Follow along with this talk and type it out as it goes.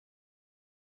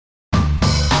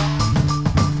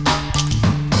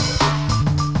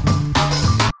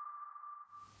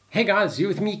Hey guys, you're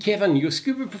with me Kevin, your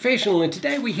scuba professional, and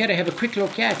today we're here to have a quick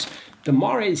look at the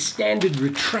Mares Standard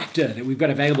Retractor that we've got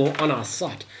available on our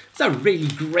site. It's a really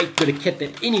great bit of kit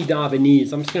that any diver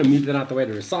needs. I'm just going to move that out the way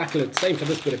to recycle it. Same for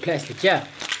this bit of plastic here.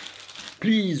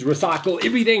 Please recycle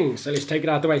everything. So let's take it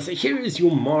out the way. So here is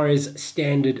your Mares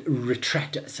Standard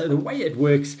Retractor. So the way it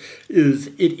works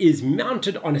is it is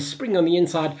mounted on a spring on the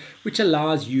inside, which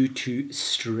allows you to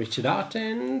stretch it out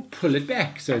and pull it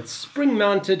back. So it's spring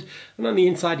mounted, and on the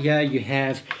inside here you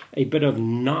have a bit of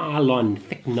nylon,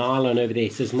 thick nylon over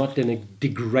there, so it's not going to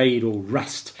degrade or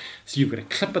rust. So you've got a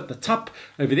clip at the top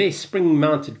over there, spring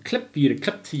mounted clip for you to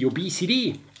clip to your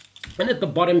BCD. And at the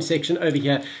bottom section over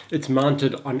here, it's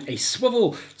mounted on a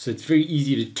swivel, so it's very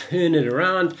easy to turn it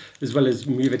around as well as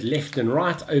move it left and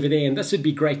right over there. And this would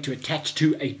be great to attach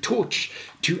to a torch,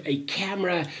 to a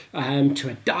camera, to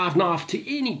a dive knife, to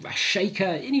a shaker,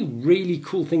 any really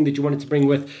cool thing that you wanted to bring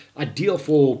with. Ideal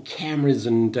for cameras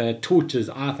and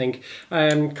torches, I think,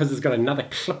 because it's got another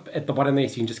clip at the bottom there,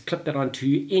 so you can just clip that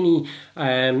onto any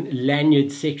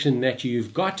lanyard section that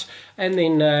you've got. And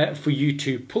then for you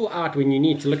to pull out when you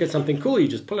need to look at something cool, you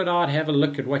just pull it out, have a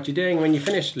look at what you're doing. When you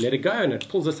finish, let it go, and it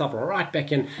pulls itself right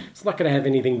back in. It's not going to have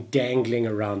anything dangling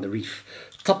around the reef.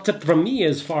 Top tip from me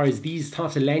as far as these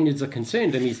types of lanyards are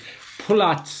concerned, and these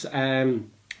pull-outs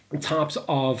types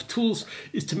of tools,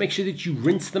 is to make sure that you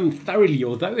rinse them thoroughly.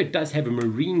 Although it does have a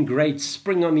marine grade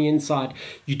spring on the inside,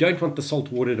 you don't want the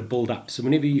salt water to build up. So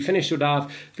whenever you finish your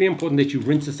dive, very important that you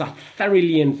rinse this out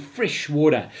thoroughly in fresh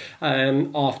water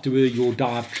after your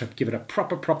dive trip. Give it a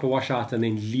proper wash out and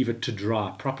then leave it to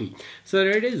dry properly. So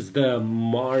there it is, the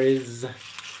Mares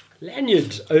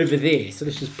lanyard over there. So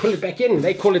let's just pull it back in.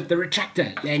 They call it the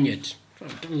retractor lanyard.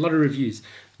 I've done a lot of reviews.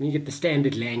 And you get the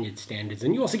standard lanyard standards,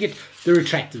 and you also get the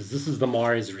retractors. This is the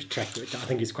Mares retractor, which I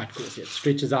think is quite cool. So it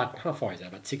stretches out, how far is that?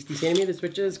 About 60 centimeters,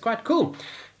 which is quite cool.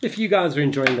 If you guys are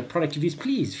enjoying the product reviews,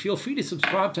 please feel free to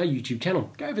subscribe to our YouTube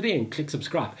channel. Go over there and click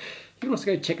subscribe. You can also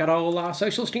go check out all our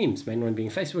social streams, main one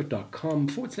being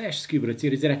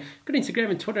facebook.com/scuba.co.za. Got Instagram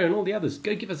and Twitter and all the others.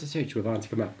 Go give us a search. We'll answer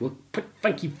them up. We'll put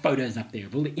funky photos up there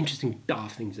of all the interesting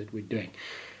dive things that we're doing.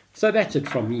 So that's it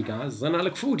from me, guys, and I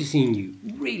look forward to seeing you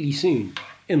really soon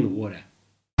in the water.